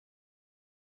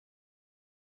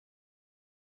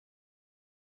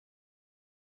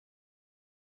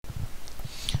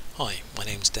Hi, my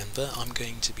name's Denver. I'm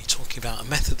going to be talking about a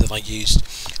method that I used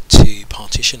to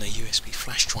partition a USB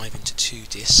flash drive into two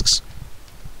disks,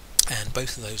 and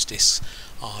both of those disks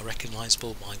are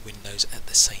recognisable by Windows at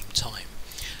the same time.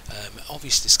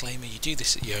 Obvious disclaimer, you do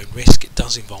this at your own risk. It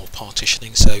does involve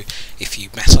partitioning, so if you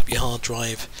mess up your hard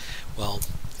drive, well,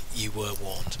 you were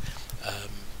warned.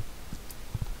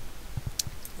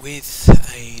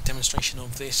 With a demonstration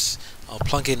of this, I'll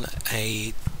plug in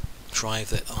a drive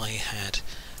that I had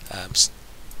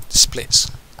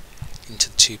splits into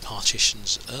the two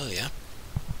partitions earlier,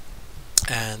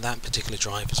 and that particular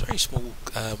drive is a very small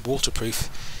waterproof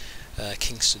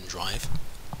Kingston drive,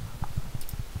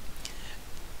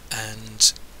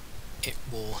 and it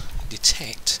will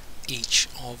detect each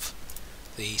of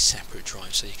the separate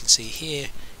drives. So you can see here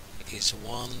is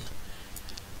one,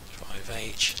 drive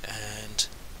H and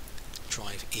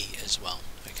drive E as well.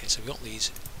 Okay, so we've got these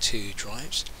two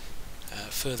drives.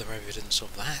 Further evidence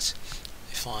of that,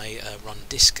 if I run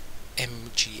disk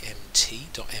mgmt.msc,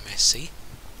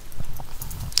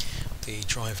 the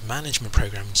drive management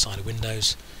program inside of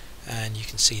Windows, and you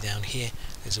can see down here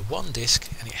there's a one disk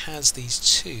and it has these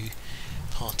two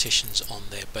partitions on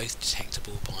there, both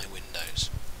detectable by Windows.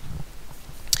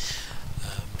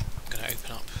 I'm going to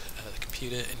open up the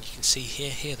computer and you can see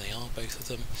here they are, both of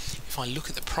them. If I look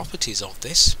at the properties of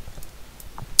this,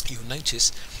 you'll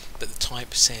notice that the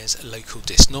type says local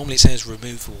disk. Normally it says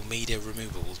removable media,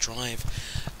 removable drive.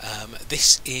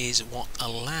 This is what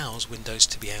allows Windows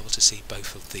to be able to see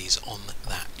both of these on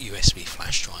that USB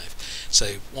flash drive.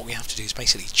 So what we have to do is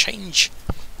basically change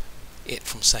it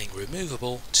from saying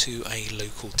removable to a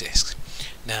local disk.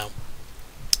 Now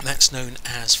that's known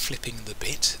as flipping the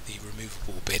bit, the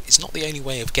removable bit. It's not the only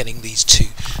way of getting these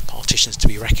two partitions to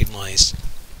be recognized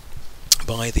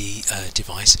by the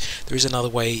device. There is another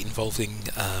way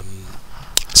involving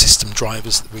system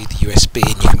drivers that read the USB,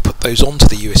 and you can put those onto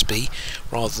the USB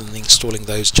rather than installing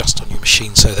those just on your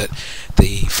machine, so that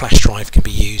the flash drive can be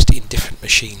used in different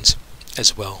machines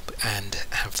as well and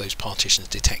have those partitions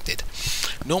detected.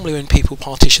 Normally when people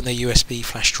partition their USB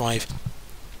flash drive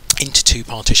into two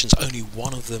partitions, only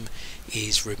one of them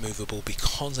is removable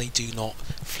because they do not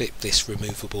flip this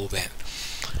removable bit.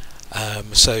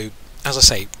 So as I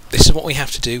say, this is what we have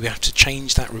to do. We have to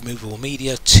change that removable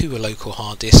media to a local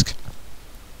hard disk,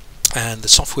 and the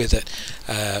software that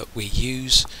we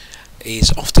use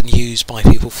is often used by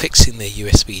people fixing their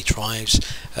USB drives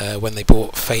when they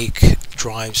bought fake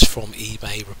drives from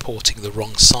eBay, reporting the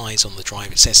wrong size on the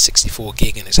drive. It says 64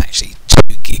 gig and it's actually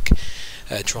 2 gig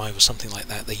drive or something like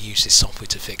that. They use this software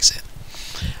to fix it.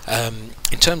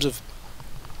 In terms of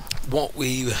what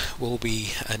we will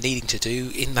be needing to do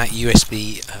in that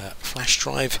USB flash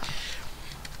drive,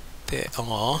 there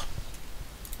are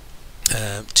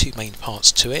two main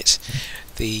parts to it: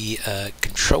 the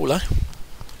controller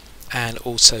and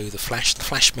also the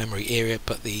flash memory area.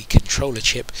 But the controller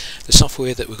chip, the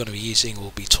software that we're going to be using,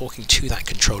 will be talking to that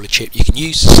controller chip. You can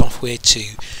use the software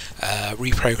to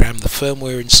reprogram the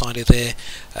firmware inside of there.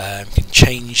 You can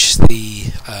change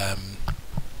the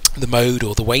mode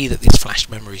or the way that this flash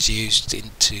memory is used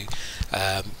into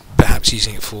perhaps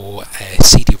using it for a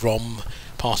CD-ROM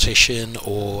partition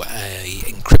or a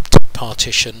encrypted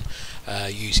partition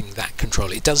using that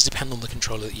controller. It does depend on the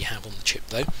controller that you have on the chip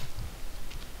though,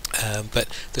 but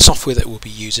the software that we'll be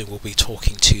using will be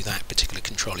talking to that particular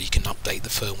controller. You can update the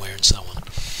firmware and so on.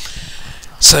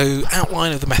 So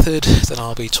outline of the method that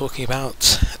I'll be talking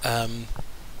about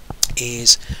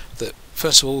is that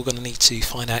first of all we're going to need to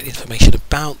find out information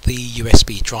about the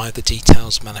USB drive, the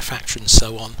details, manufacturer and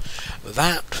so on.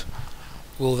 That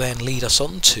will then lead us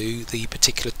on to the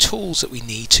particular tools that we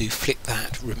need to flip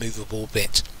that removable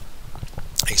bit.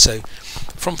 Okay, so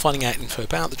from finding out info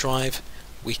about the drive,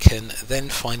 we can then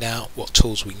find out what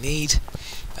tools we need,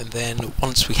 and then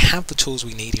once we have the tools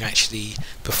we need to actually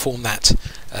perform that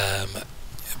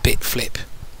bit flip.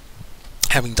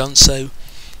 Having done so,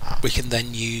 we can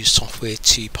then use software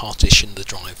to partition the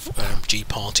drive,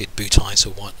 gparted, BootIce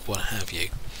or what have you.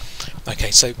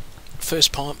 Okay, so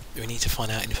first part, we need to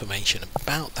find out information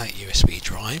about that USB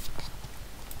drive,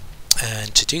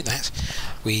 and to do that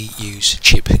we use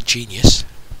Chip Genius.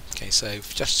 Okay, so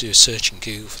just do a search in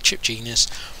Google for Chip Genius,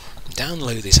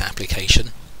 download this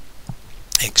application,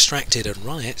 extract it and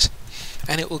run it,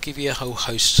 and it will give you a whole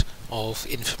host of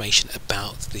information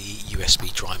about the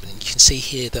USB drive. And you can see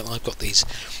here that I've got these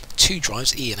two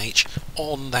drives, E and H,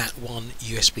 on that one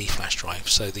USB flash drive.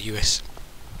 So the USB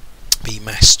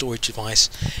mass storage device,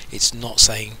 it's not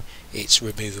saying it's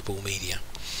removable media.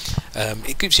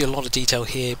 It gives you a lot of detail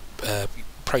here.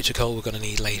 protocol we're going to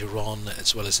need later on,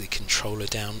 as well as the controller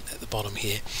down at the bottom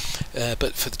here.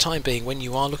 But for the time being, when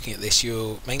you are looking at this,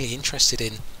 you're mainly interested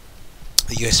in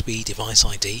the USB device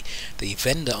ID, the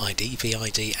vendor ID,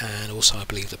 VID, and also I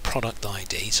believe the product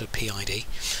ID, so PID,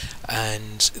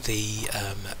 and the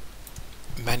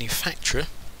manufacturer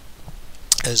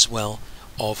as well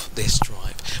of this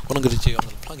drive. What I'm going to do, I'm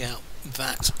going to plug out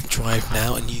that drive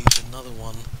now and use another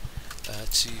one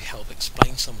to help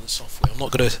explain some of the software. I'm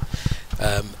not going to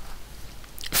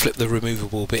flip the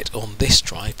removable bit on this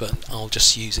drive, but I'll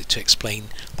just use it to explain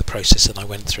the process that I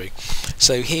went through.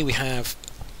 So here we have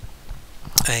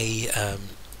a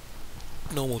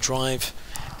normal drive,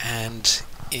 and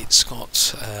it's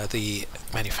got the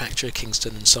manufacturer,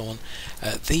 Kingston, and so on.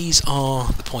 These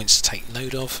are the points to take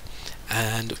note of,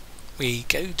 and we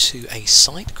go to a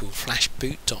site called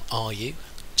flashboot.ru/i//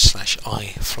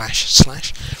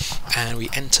 and we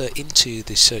enter into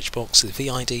the search box the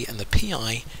VID and the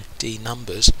PID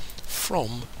numbers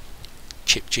from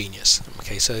ChipGenius.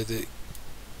 Okay, so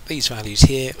these values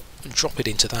here, drop it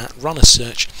into that, run a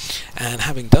search, and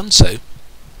having done so,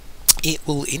 it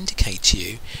will indicate to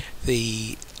you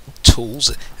the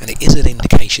tools, and it is an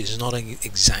indication, it's not an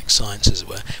exact science as it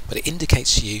were, but it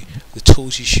indicates to you the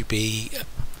tools you should be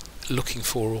looking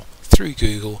for through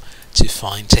Google to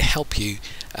find to help you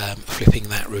flipping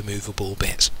that removable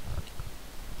bit.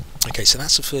 Okay, so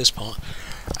that's the first part,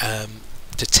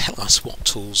 to tell us what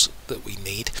tools that we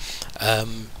need.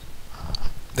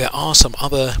 There are some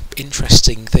other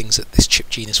interesting things that this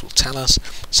ChipGenius will tell us,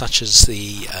 such as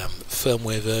the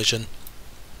firmware version,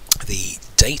 the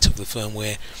date of the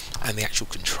firmware, and the actual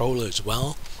controller as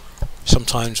well.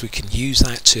 Sometimes we can use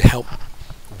that to help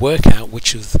work out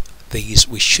which of these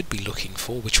we should be looking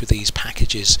for, which of these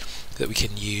packages that we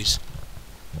can use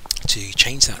to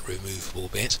change that removable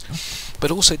bit. But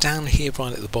also down here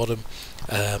right at the bottom,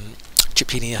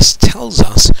 ChipGenius tells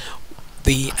us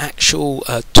the actual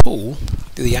tool,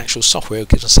 the actual software. It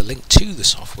gives us a link to the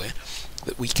software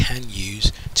that we can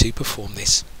use to perform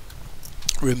this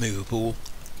removable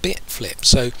bit flip.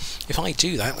 So if I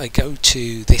do that, I go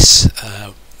to this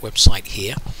website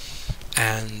here,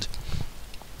 and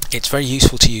it's very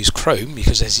useful to use Chrome,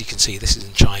 because as you can see this is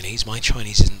in Chinese. My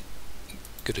Chinese isn't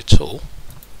good at all,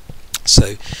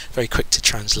 so very quick to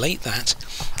translate that,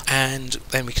 and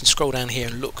then we can scroll down here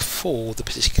and look for the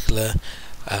particular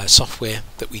software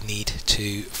that we need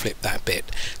to flip that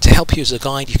bit. To help you as a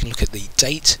guide, you can look at the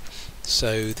date.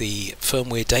 So the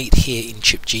firmware date here in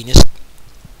ChipGenius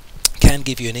can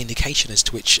give you an indication as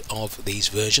to which of these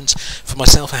versions. For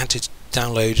myself, I had to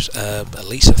download at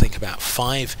least I think about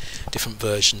 5 different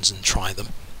versions and try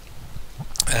them,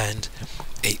 and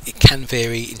it can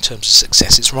vary in terms of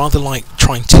success. It's rather like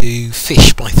trying to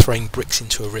fish by throwing bricks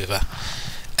into a river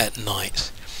at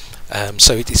night.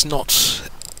 So it is not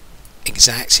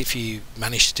exact. If you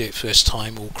manage to do it first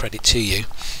time, all credit to you.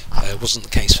 It wasn't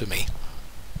the case for me.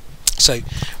 So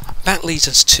that leads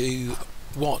us to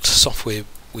what software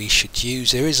we should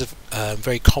use. There is a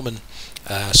very common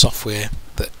software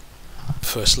that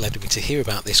first led me to hear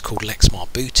about this, called Lexmar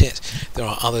BootIt. There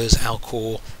are others,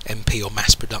 Alcor MP, or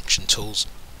mass production tools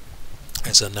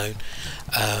as they're known,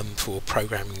 for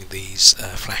programming these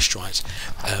flash drives.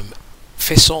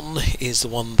 Phison is the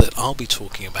one that I'll be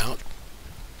talking about,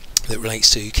 that relates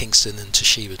to Kingston and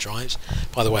Toshiba drives.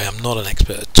 By the way, I'm not an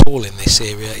expert at all in this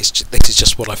area. This is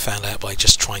just what I found out by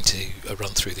just trying to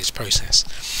run through this process.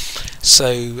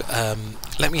 So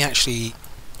let me actually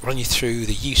run you through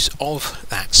the use of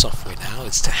that software now,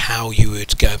 as to how you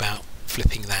would go about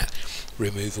flipping that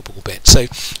removable bit. So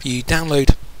you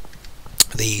download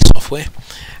the software,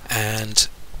 and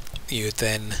you would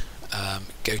then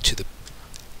go to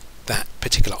that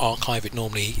particular archive. It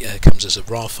normally comes as a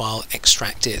RAR file,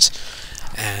 extract it,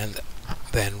 and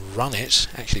then run it.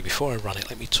 Actually, before I run it,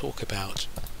 let me talk about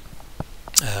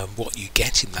what you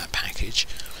get in that package,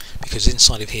 because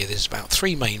inside of here there's about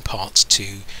 3 main parts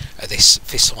to this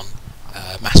Phison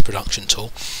mass production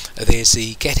tool. There's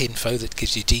the GetInfo that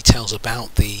gives you details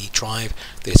about the drive.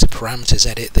 There's a parameters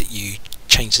edit that you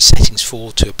change the settings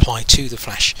for to apply to the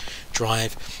flash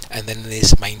drive, and then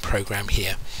there's the main program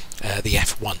here, the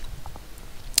F1.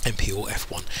 MP or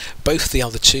F1. Both the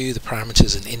other two, the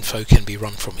parameters and info, can be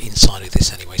run from inside of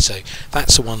this anyway. So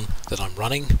that's the one that I'm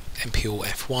running, MP or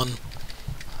F1,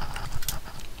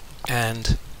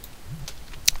 and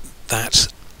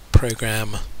that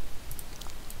program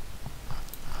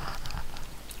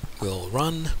will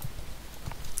run.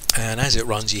 And as it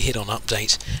runs, you hit on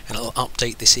update, and it'll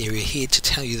update this area here to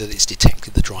tell you that it's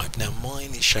detected the drive. Now mine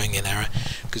is showing an error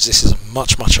because this is a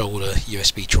much older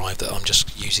USB drive that I'm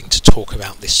just using to talk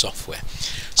about this software.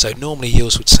 So normally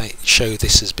yours would show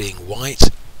this as being white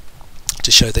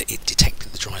to show that it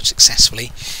detected the drive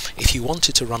successfully. If you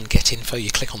wanted to run GetInfo, you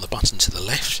click on the button to the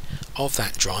left of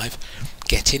that drive,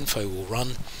 GetInfo will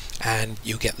run, and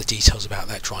you'll get the details about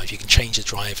that drive. You can change the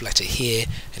drive letter here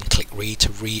and click read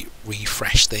to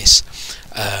refresh this.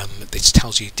 This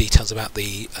tells you details about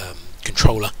the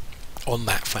controller on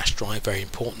that flash drive, very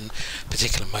important,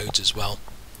 particular modes as well.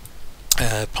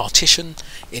 Partition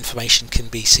information can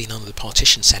be seen under the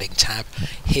partition setting tab.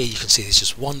 Here you can see there's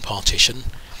just one partition,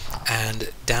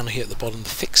 and down here at the bottom the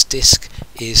fixed disk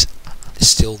is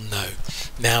still no.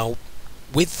 Now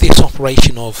with this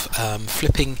operation of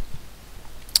flipping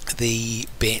the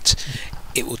bit,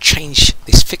 it will change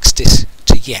this fixed disk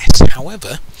to yes.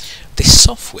 However, this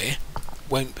software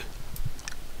won't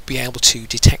be able to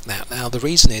detect that. Now the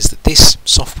reason is that this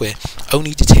software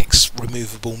only detects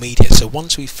removable media, so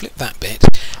once we flip that bit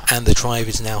and the drive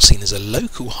is now seen as a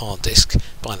local hard disk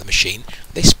by the machine,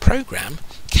 this program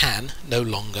can no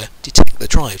longer detect the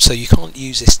drive, so you can't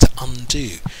use this to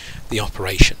undo the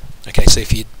operation. Okay, so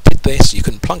if you did this, you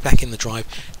can plug back in the drive,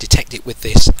 detect it with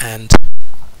this, and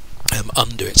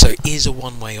undo it. So it is a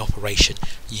one-way operation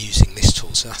using this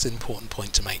tool, so that's an important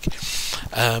point to make.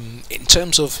 In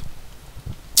terms of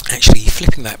actually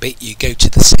flipping that bit, you go to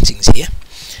the settings here,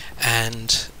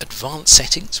 and advanced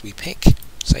settings we pick,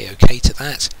 say OK to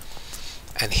that,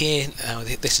 and here, now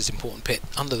this is an important bit,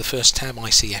 under the first tab,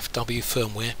 ICFW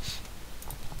firmware,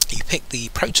 you pick the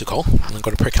protocol, and I'm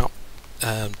going to pick up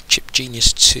Chip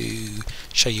Genius to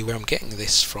show you where I'm getting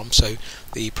this from. So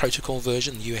the protocol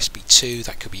version, USB 2,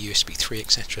 that could be USB 3,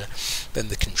 etc. Then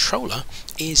the controller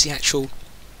is the actual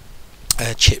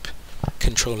chip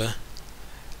controller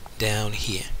down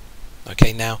here.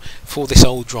 Okay, now for this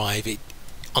old drive,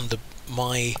 under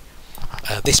my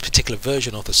this particular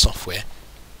version of the software,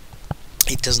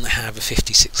 it doesn't have a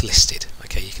 56 listed.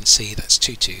 Okay, you can see that's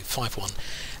 2251,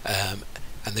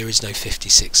 and there is no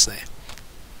 56 there.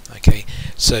 Okay,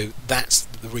 so that's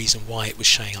the reason why it was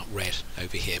showing up red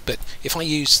over here. But if I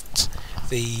used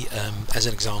the as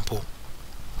an example,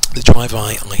 the drive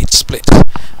I had split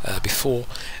before,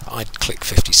 I'd click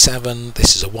 57,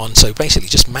 this is a 1, so basically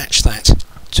just match that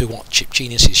to what Chip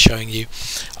Genius is showing you.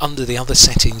 Under the other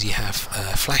settings you have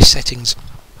flash settings,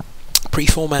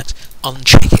 pre-format,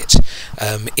 uncheck it.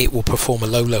 It will perform a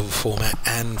low-level format,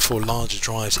 and for larger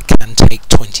drives it can take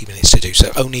 20 minutes to do,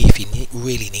 so only if you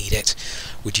really need it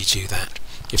would you do that.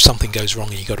 If something goes wrong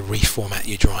and you've got to reformat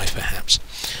your drive perhaps.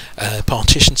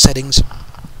 Partition settings,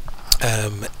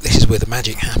 this is where the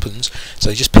magic happens,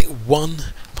 so just pick one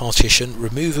partition,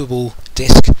 removable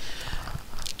disk,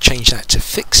 change that to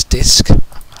fixed disk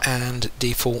and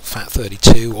default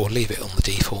FAT32, or leave it on the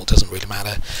default, doesn't really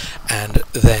matter, and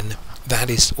then that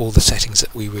is all the settings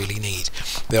that we really need.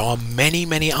 There are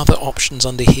many other options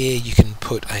under here. You can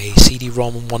put a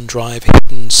CD-ROM on one drive,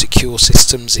 hidden secure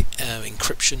systems,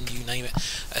 encryption, you name it,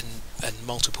 and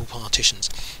multiple partitions.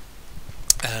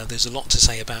 There's a lot to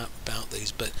say about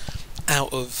these, but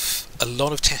out of a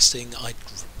lot of testing, I'd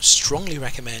strongly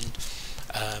recommend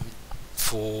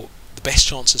for the best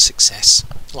chance of success,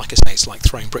 like I say, it's like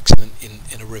throwing bricks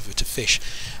in a river to fish.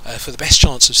 For the best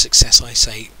chance of success, I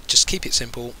say just keep it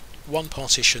simple. One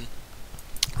partition,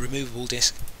 removable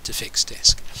disk to fixed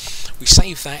disk. We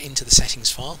save that into the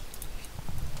settings file,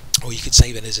 or you could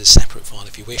save it as a separate file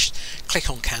if you wished. Click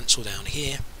on cancel down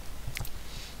here,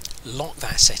 lock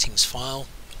that settings file,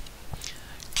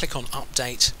 click on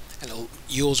update, and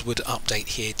yours would update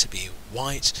here to be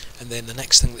white, and then the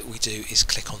next thing that we do is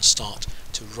click on start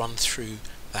to run through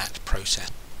that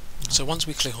process. So once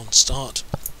we click on start,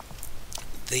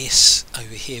 this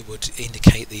over here would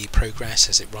indicate the progress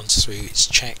as it runs through its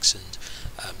checks and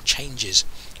changes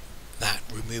that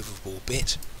removable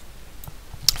bit,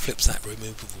 flips that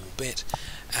removable bit,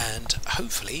 and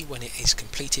hopefully when it is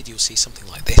completed you'll see something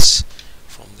like this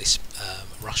from this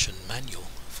Russian manual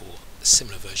for a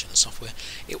similar version of software.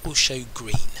 It will show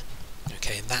green,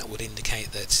 okay, and that would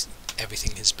indicate that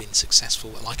everything has been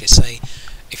successful. And like I say,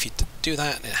 if you do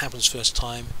that and it happens first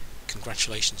time,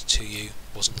 congratulations to you,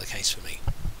 wasn't the case for me.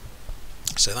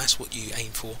 So that's what you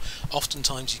aim for.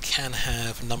 Oftentimes you can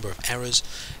have a number of errors.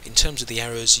 In terms of the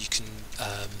errors, you can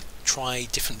try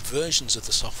different versions of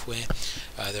the software.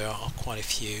 There are quite a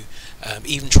few.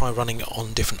 Even try running it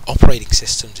on different operating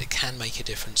systems, it can make a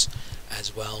difference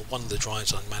as well. One of the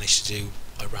drives I managed to do,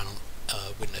 I ran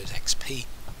on Windows XP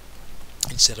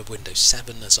instead of Windows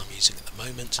 7 as I'm using at the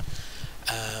moment.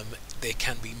 There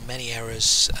can be many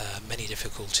errors, many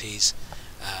difficulties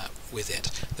with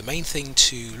it. The main thing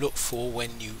to look for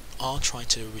when you are trying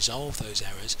to resolve those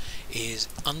errors is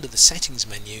under the settings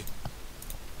menu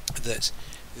that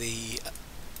the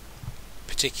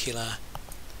particular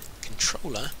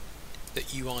controller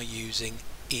that you are using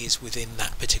is within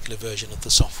that particular version of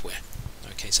the software.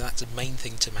 Okay, so that's the main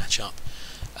thing to match up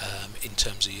in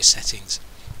terms of your settings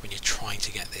when you're trying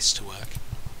to get this to work.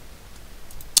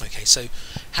 Okay, so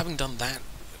having done that,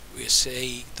 we'll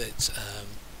see that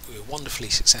we were wonderfully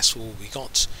successful. We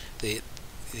got the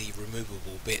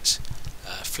removable bit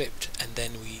flipped, and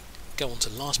then we go on to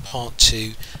the last part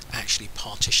to actually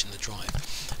partition the drive.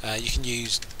 You can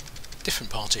use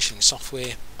different partitioning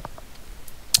software.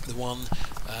 The one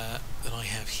that I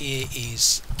have here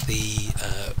is the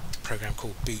program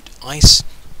called BootIce,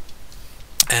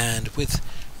 and with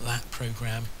that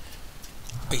program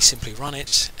we simply run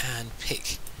it and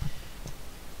pick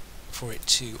for it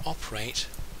to operate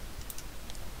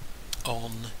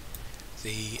on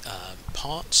the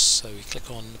parts. So we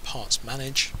click on Parts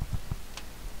Manage,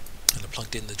 and I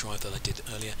plugged in the drive that I did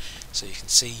earlier, so you can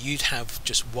see you'd have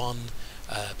just one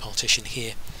partition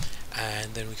here,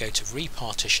 and then we go to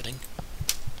repartitioning,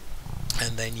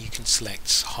 and then you can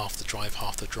select half the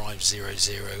drive, 0,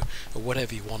 0, or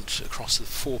whatever you want across the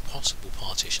 4 possible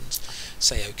partitions.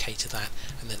 Say OK to that,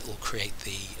 and then it will create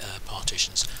the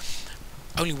partitions.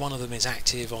 Only one of them is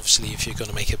active. Obviously, if you're going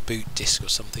to make a boot disk or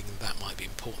something, that might be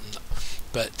important,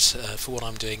 but for what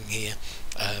I'm doing here,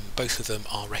 both of them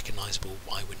are recognisable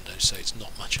by Windows, so it's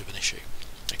not much of an issue.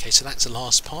 Okay, so that's the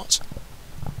last part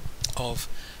of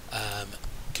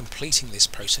completing this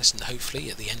process, and hopefully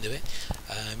at the end of it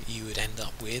you would end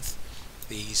up with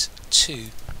these 2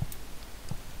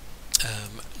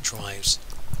 drives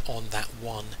on that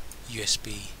one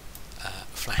USB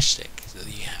flash stick that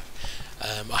you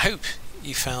have. I hope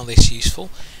you found this useful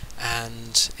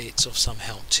and it's of some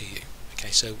help to you. Okay,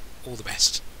 so all the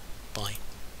best. Bye.